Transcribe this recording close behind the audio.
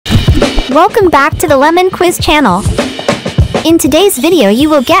Welcome back to the Lemon Quiz channel. In today's video you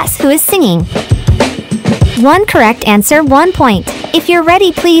will guess who is singing. One correct answer, 1 point. If you're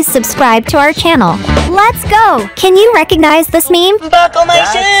ready, please subscribe to our channel. Let's go! Can you recognize this meme? Buckle my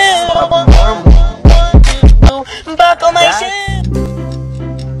shoe! Buckle my shoe!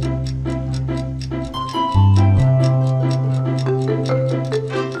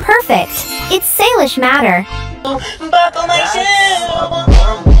 Perfect! It's Salish Matter. Buckle my shoe!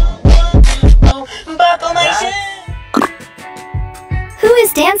 Buckle my shoe! Who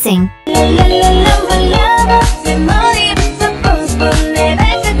is dancing?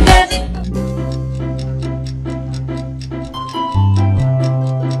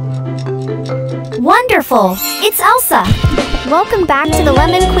 Wonderful! It's Elsa! Welcome back to the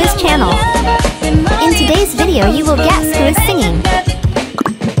Lemon Quiz channel. In today's video you will guess who is singing.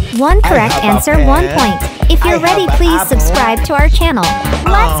 One correct answer, 1 point. If you're ready, please subscribe to our channel.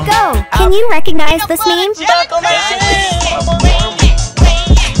 Let's go! Can you recognize this meme? Buckle my shoe!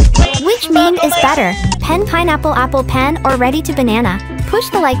 Which meme is better? Pen, pineapple, apple, pen, or ready to banana? Push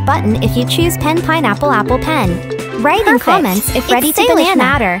the like button if you choose pen, pineapple, apple, pen. Write in comments if ready to banana.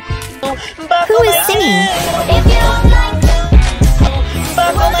 Matter. Who is singing?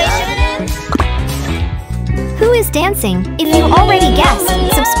 Who is dancing? If you already guessed,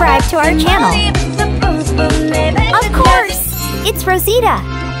 subscribe to our channel. Of course! It's Rosita!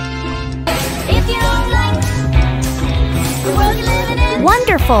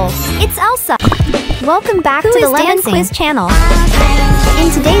 Wonderful! It's Elsa! Welcome back to the Lemon Quiz channel.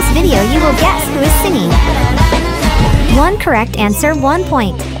 In today's video you will guess who is singing. One correct answer, 1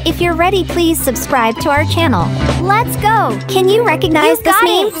 point. If you're ready, please subscribe to our channel. Let's go! Can you recognize this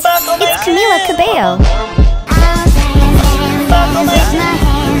meme? It's Camila Cabello.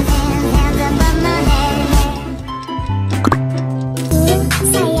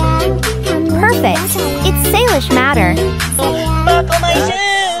 Perfect! It's Salish Matter. Buckle my shoe!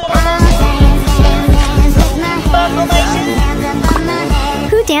 Buckle my shoe!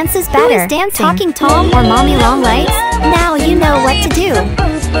 Who dances better? Who is dancing? Talking Tom or Mommy Long Legs? Now you know what to do.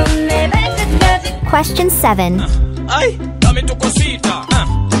 Question 7.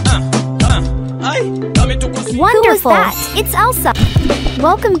 Wonderful! It's Elsa!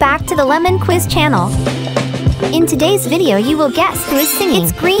 Welcome back to the Lemon Quiz channel. In today's video you will guess who is singing.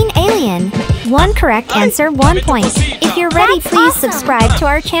 It's Green Alien. One correct answer, 1 point. If you're ready, please subscribe to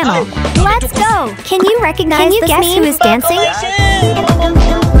our channel. Let's go! Can you recognize this meme? Who is dancing?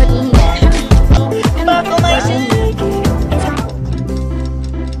 Buckle my shoe!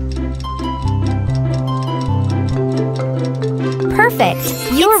 Perfect!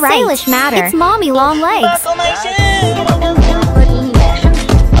 You're right. Salish Matter. It's Mommy Long Legs. Buckle my shoe!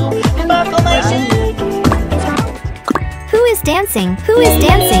 Buckle my shoe! Who is dancing? Who is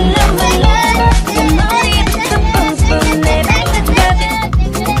dancing?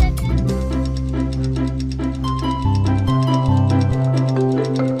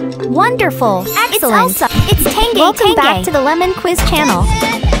 Wonderful! Excellent! It's Tenge Tenge. Welcome back to the Lemon Quiz channel.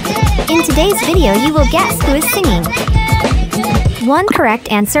 In today's video you will guess who is singing. One correct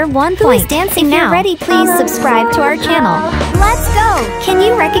answer, 1 point. Who is dancing now? If you're ready, please subscribe to our channel. Let's go! Can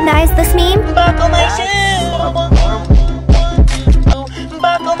you recognize this meme? Buckle my shoe!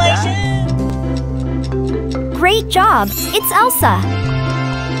 Buckle my shoe! Great job! It's Elsa!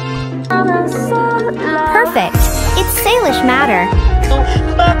 Perfect! It's Salish Matter.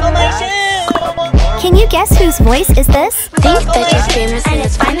 Buckle my shoe! Can you guess whose voice is this? Think that you're famous and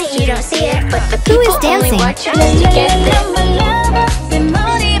it's fine that you don't see it, but the Who people is dancing? only watch unless you get this.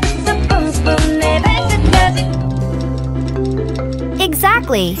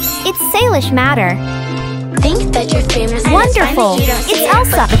 Exactly! It's Salish Matter. Think that you're famous and Wonderful! it's fine that you don't see It's it,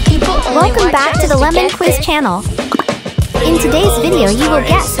 Elsa! but the people only Welcome watch back to the unless you Lemon get Quiz this. channel. In today's video you will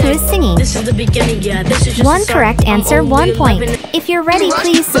guess who is singing. This is the beginning, yeah. This is just One the start. correct answer, 1 point. If you're ready,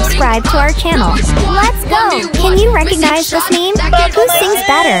 please subscribe to our channel. Let's go! Can you recognize this meme? Who sings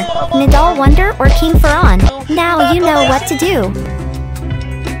better? Nadal Wonder or King Ferran? Now you know what to do.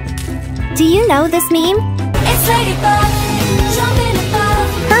 Do you know this meme?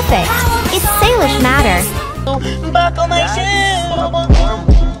 Perfect! It's Salish Matter. Buckle my shoe!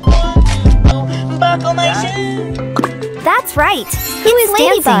 Buckle my shoe! That's right! Who is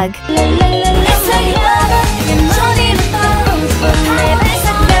Ladybug?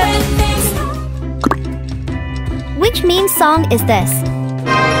 Which meme song is this?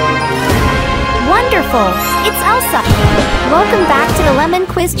 Wonderful! It's Elsa! Welcome back to the Lemon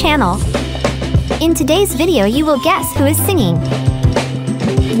Quiz channel. In today's video you will guess who is singing.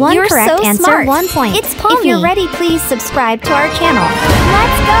 One You're correct so answer, smart. 1 point. It's Palmy. If you're ready, please subscribe to our channel.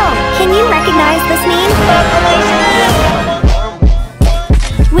 Let's go! Can you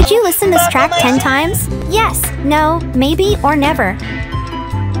Would you listen this track 10 times? Yes, no, maybe, or never.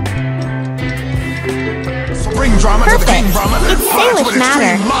 Perfect. It's Salish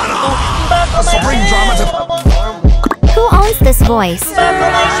Matter. Who owns this voice?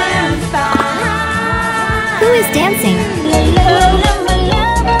 Who is dancing?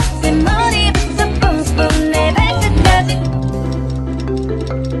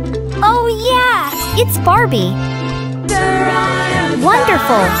 Oh yeah, it's Barbie.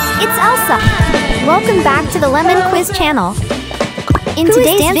 Wonderful, it's Elsa. Welcome back to the Lemon Quiz channel. In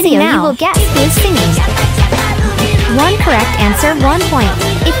today's video, you will guess who is singing. One correct answer, 1 point.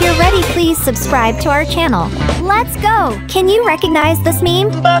 If you're ready, please subscribe to our channel. Let's go! Can you recognize this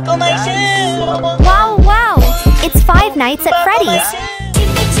meme? Buckle my shoe. Wow, wow! It's Five Nights at Freddy's.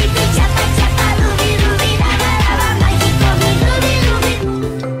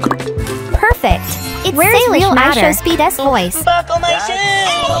 Perfect! It's Salish Matter. Speed's voice. Buckle my shoe.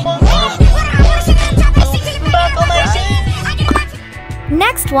 Buckle my shoe.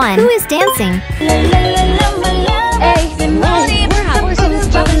 Next one. Who is dancing?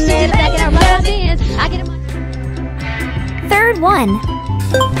 Third one.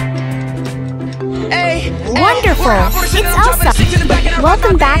 Wonderful! It's Elsa!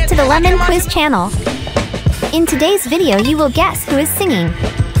 Welcome back to the Lemon Quiz channel. In today's video, you will guess who is singing.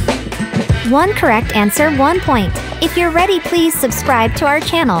 One correct answer, 1 point. If you're ready, please subscribe to our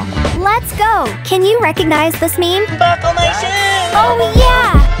channel. Let's go! Can you recognize this meme? Buckle my shoe. Oh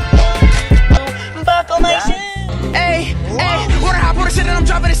yeah! Buckle my shoe.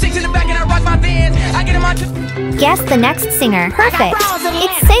 Guess the next singer. Perfect!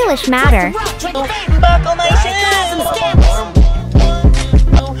 It's Salish Matter. Buckle my shoe.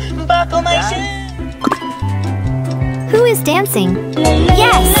 Buckle my shoe. Who is dancing?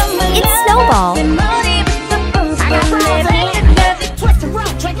 Yes! It's Snowball.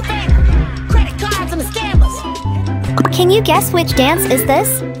 Can you guess which dance is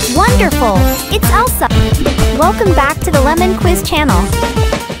this? Wonderful! It's Elsa! Welcome back to the Lemon Quiz channel.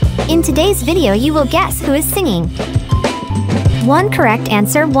 In today's video, you will guess who is singing. One correct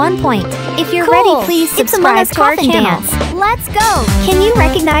answer, 1 point. If you're ready, please subscribe to our channel. Let's go! Can you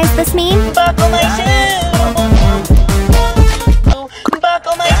recognize this meme? Buckle my shoe.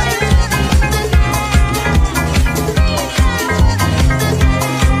 Buckle my shoe.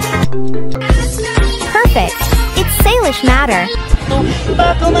 Perfect! It's Salish Matter.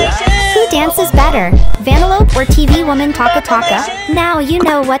 Buckle my shoe. Who dances better? Vanellope or TV woman Taka Taka? Now you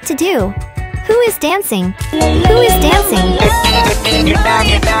know what to do. Who is dancing? Who is dancing?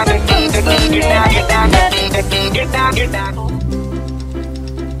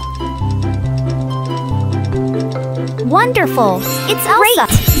 Wonderful! It's Elsa!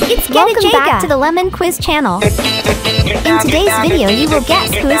 It's Welcome back to the Lemon Quiz channel. In today's video, you will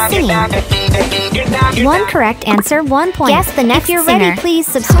guess who is singing. One correct answer, 1 point. Guess the next singer. If you're ready, please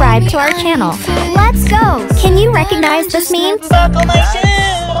subscribe to our channel. Let's go! Can you recognize this meme? Buckle my shoe.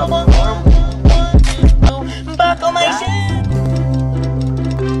 Buckle my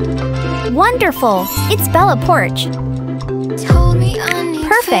shoe. Wonderful! It's Bella Porch.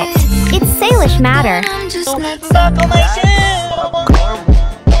 Perfect! It's Salish Matter. Buckle my shoe.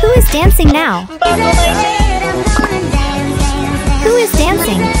 Who is dancing now? Buckle my shoe. Who is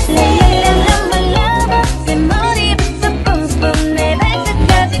dancing?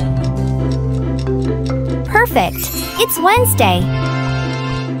 Perfect! It's Wednesday.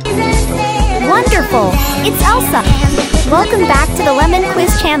 Wonderful! It's Elsa! Welcome back to the Lemon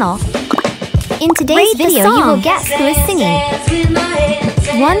Quiz channel. In today's video, you will guess who is singing.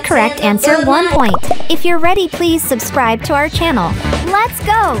 One correct answer, 1 point. If you're ready, please subscribe to our channel. Let's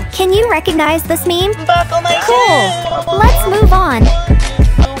go! Can you recognize this meme? Buckle my Cool! shoe. Let's move on.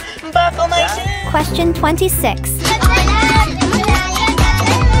 Buckle my shoe. Question 26.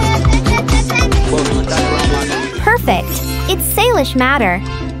 Perfect! It's Salish Matter.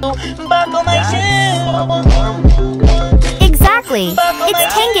 Buckle my shoe. Exactly! It's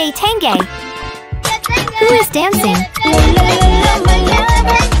Tenge Tenge. Who is dancing?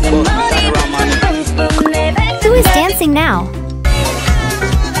 Who is dancing now?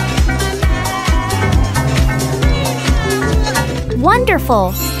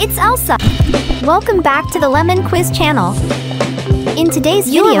 Wonderful! It's Elsa! Welcome back to the Lemon Quiz channel. In today's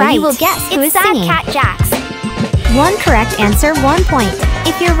video, you will guess who is singing. Cat Jacks. One correct answer, 1 point.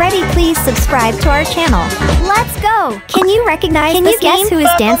 If you're ready, please subscribe to our channel. Let's go! Can you recognize this meme? Can you guess who is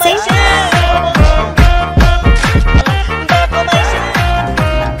dancing? Buckle my shoe.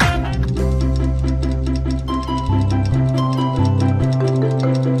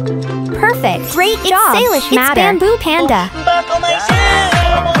 Perfect. Great job. It's Salish Matter. It's Bamboo Panda. Buckle my shoe.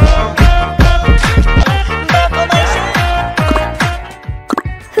 Buckle my shoe.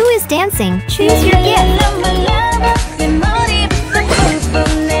 Who is dancing? Choose your gift.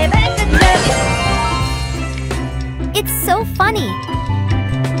 It's so funny.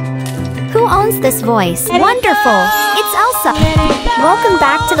 Who owns this voice? Wonderful. It's Elsa. Welcome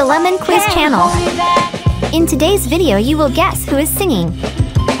back to the Lemon Quiz channel. In today's video, you will guess who is singing.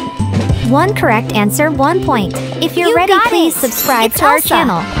 One correct answer, 1 point. If you're ready, please subscribe to our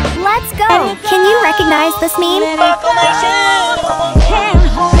channel. Let's go. Can you recognize this meme? Buckle my shoe. Can't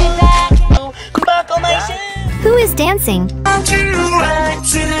hold it back. Buckle my shoe. Who is dancing?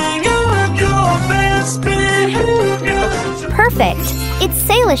 Perfect. It's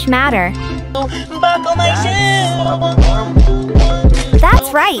Salish Matter. Buckle my shoe.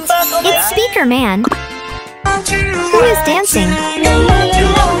 That's right. It's Speaker Man. Who is dancing?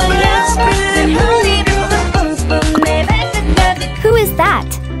 Who is that?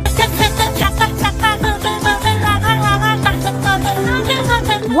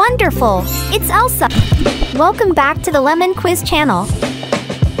 Wonderful! It's Elsa! Welcome back to the Lemon Quiz channel.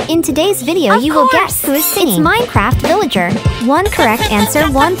 In today's video, you will guess who is singing. It's Minecraft Villager. One correct answer,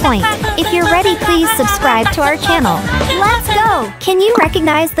 1 point. If you're ready, please subscribe to our channel. Let's go! Can you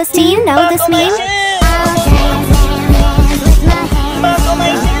recognize this? Do you know this meme? Buckle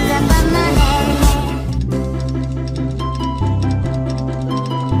my shoe.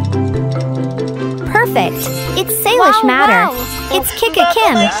 Perfect! It's Salish Matter. It's Kika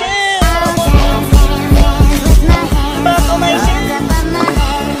Kim. Buckle my shoe.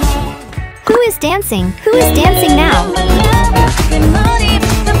 Who is dancing? Who is dancing now?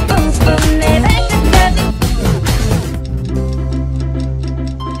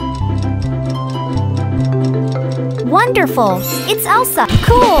 Wonderful! It's Elsa!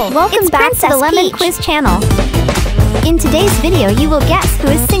 Cool! Welcome back to the Lemon Quiz channel. In today's video, you will guess who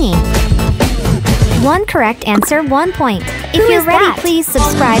is singing. One correct answer, 1 point. If you're ready, please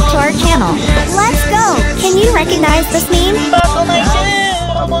subscribe to our channel. Let's go! Can you recognize this meme? Buckle my shoe.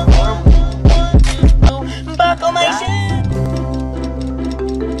 Buckle my shoe.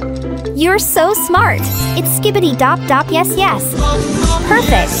 You're so smart! It's Skibbity Dop Dop, yes, yes!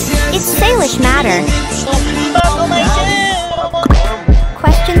 Perfect! It's Salish Matter. Buckle my shoe.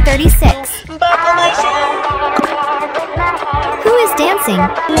 Question 36. Buckle my shoe. Who is dancing?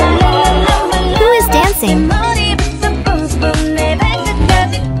 Who is dancing?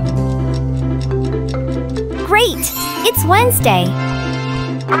 Great! It's Wednesday!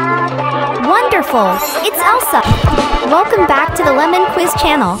 Wonderful! It's Elsa! Welcome back to the Lemon Quiz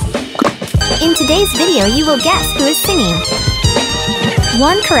channel. In today's video, you will guess who is singing.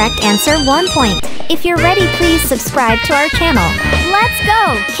 One correct answer, 1 point. If you're ready, please subscribe to our channel. Let's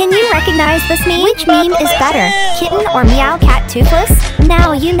go! Can you recognize this meme? Which meme is better? Kitten or Meow Cat Toothless?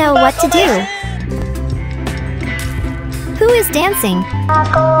 Now you know what to do. Who is dancing?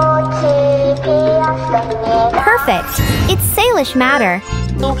 Perfect! It's Salish Matter.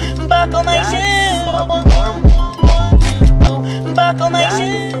 Buckle my shoe. Buckle my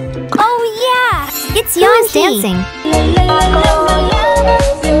shoe. Oh yeah! It's Who is dancing?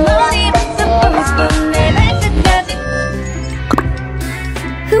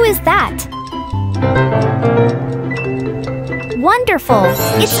 Who is that? Wonderful!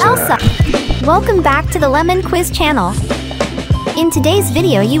 It's Elsa! Welcome back to the Lemon Quiz channel. In today's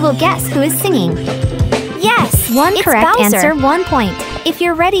video, you will guess who is singing. Yes! One correct answer, 1 point. If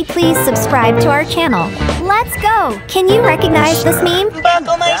you're ready, please subscribe to our channel. Let's go! Can you recognize this meme?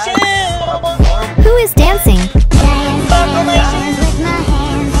 Buckle my shoe. Who is dancing? Buckle my shoe.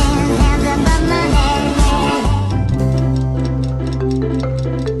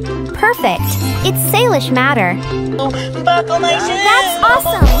 Perfect! It's Salish Matter. Buckle my shoe. That's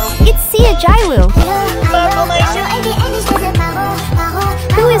awesome! It's Sia Jaiwu. Buckle my shoe.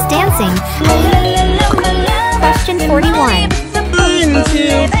 Who is dancing? Question 41. 1,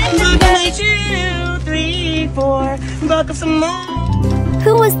 2, buckle my shoe. 3, 4, buckle some more.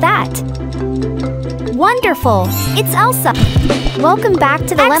 Who was that? Wonderful! It's Elsa! Welcome back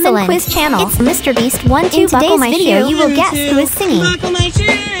to the Lemon Quiz channel. It's MrBeast 1, 2, buckle my video, you will guess who is singing. Buckle my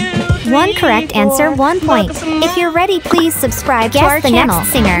shoe. One correct answer, 1 point. If you're ready, please subscribe to our channel.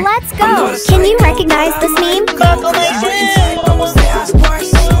 Next singer. Let's go! Can you recognize this meme? Buckle my shoe.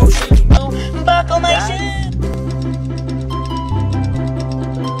 Buckle my shoe.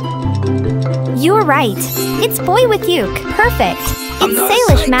 You're right. It's Boy with Uke. Perfect. It's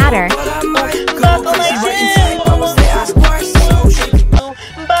Salish Matter. Buckle my shoe.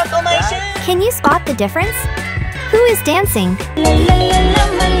 Buckle my shoe. Can you spot the difference? Who is dancing?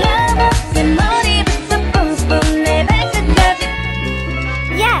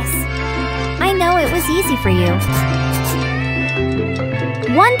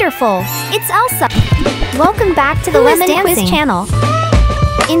 Wonderful! It's Elsa! Welcome back to the Lemon Quiz channel.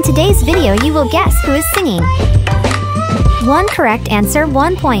 In today's video you will guess who is singing. One correct answer,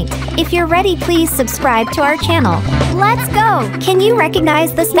 1 point. If you're ready, please subscribe to our channel. Let's go! Can you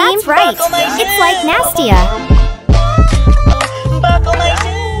recognize this name? That's right! It's like Nastia.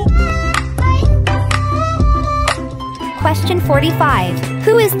 Question 45.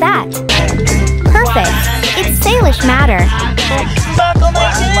 Who is that? Perfect! It's Salish Matter.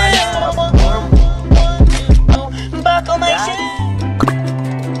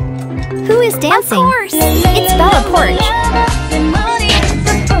 Who is dancing? Of course! It's Bella Porch.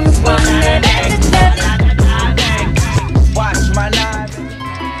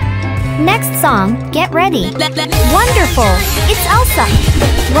 Next song, get ready. Wonderful! It's Elsa!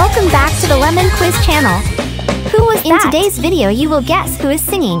 Welcome back to the Lemon Quiz channel. Who was that? In today's video you will guess who is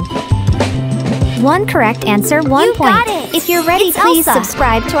singing. One correct answer, 1 point. Got it. If you're ready, please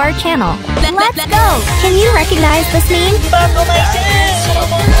subscribe to our channel. Let's go! Can you recognize this meme?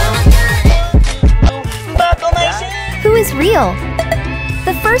 Who is real?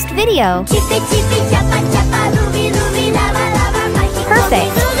 The first video.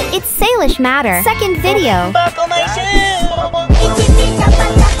 Perfect! It's Salish Matter. Second video.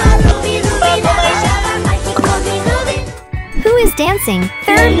 Who is dancing?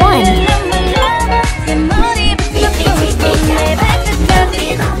 Third one.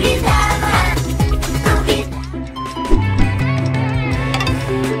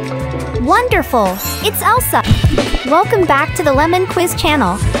 Wonderful! It's Elsa! Welcome back to the Lemon Quiz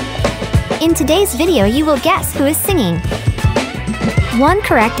channel. In today's video you will guess who is singing. One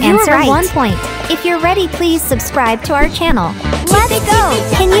correct answer, right. 1 point. If you're ready, please subscribe to our channel. Let's go!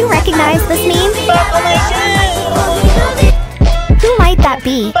 Can you recognize this meme? Who might that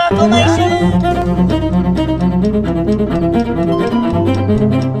be?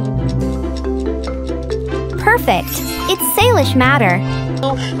 Perfect! It's Salish Matter.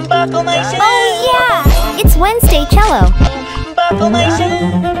 Oh yeah! It's Wednesday Cello.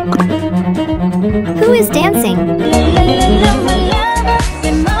 Who is dancing?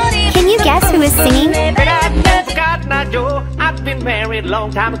 Can you guess who is singing? I've been married a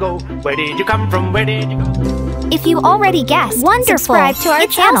long time ago. Where did you come from? Where did you go? If you already guessed, wonderful! Subscribe to our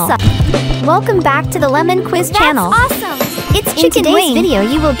channel. Elsa. Welcome back to the Lemon Quiz channel. Awesome! It's in today's video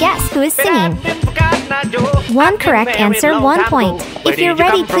you will guess who is singing. One correct answer, 1 point. If you're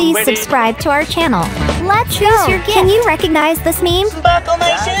ready, please subscribe to our channel. Let's choose your gift. Can you recognize this meme?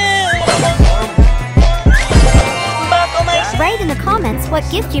 Write in the comments what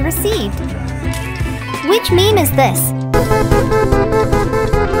gift you received. Which meme is this?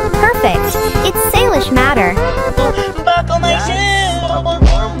 Perfect! It's Salish Matter.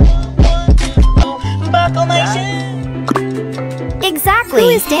 Exactly! Who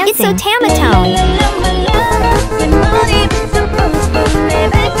is dancing? It's Otamatone.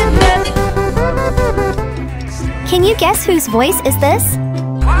 Can you guess whose voice is this?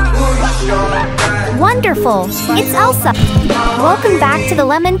 Wonderful! It's Elsa! Welcome back to the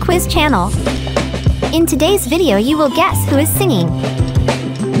Lemon Quiz channel. In today's video you will guess who is singing.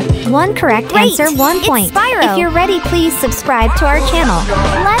 One correct answer, 1 point. If you're ready, please subscribe to our channel.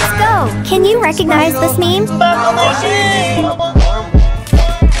 Let's go! Can you recognize this meme?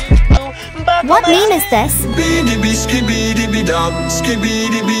 What meme is this?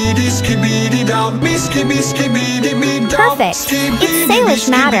 Perfect! It's Salish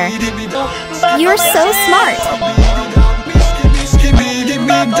Matter. You're so smart!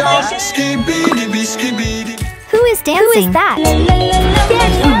 Who is dancing? Who is that?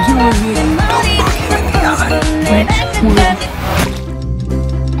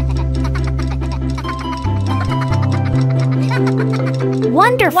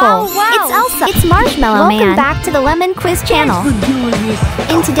 Wonderful! Wow. It's Elsa! It's Marshmallow Man! Welcome back to the Lemon Quiz channel.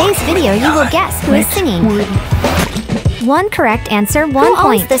 In today's video you will guess who is singing. One correct answer, 1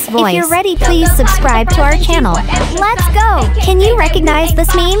 point. This voice? If you're ready, please subscribe to our channel. Let's go! Can you recognize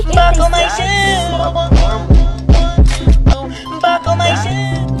this meme?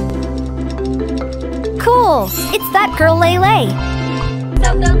 Cool! It's that girl Lele.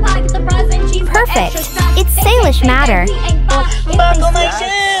 Perfect! It's Salish Matter.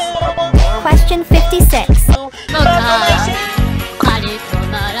 Question 56.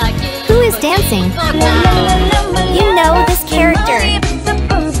 Who is dancing? You know this character.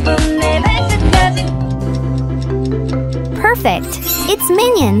 Perfect! It's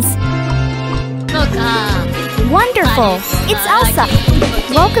Minions. Wonderful! It's Elsa!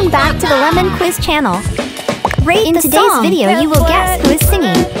 Welcome back to the Lemon Quiz channel. In today's video you will guess who is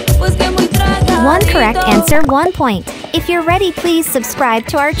singing. One correct answer, 1 point. If you're ready, please subscribe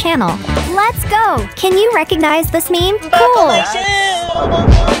to our channel. Let's go! Can you recognize this meme? Cool!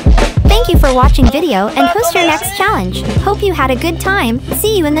 Thank you for watching video and who's your next challenge. Hope you had a good time.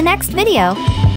 See you in the next video.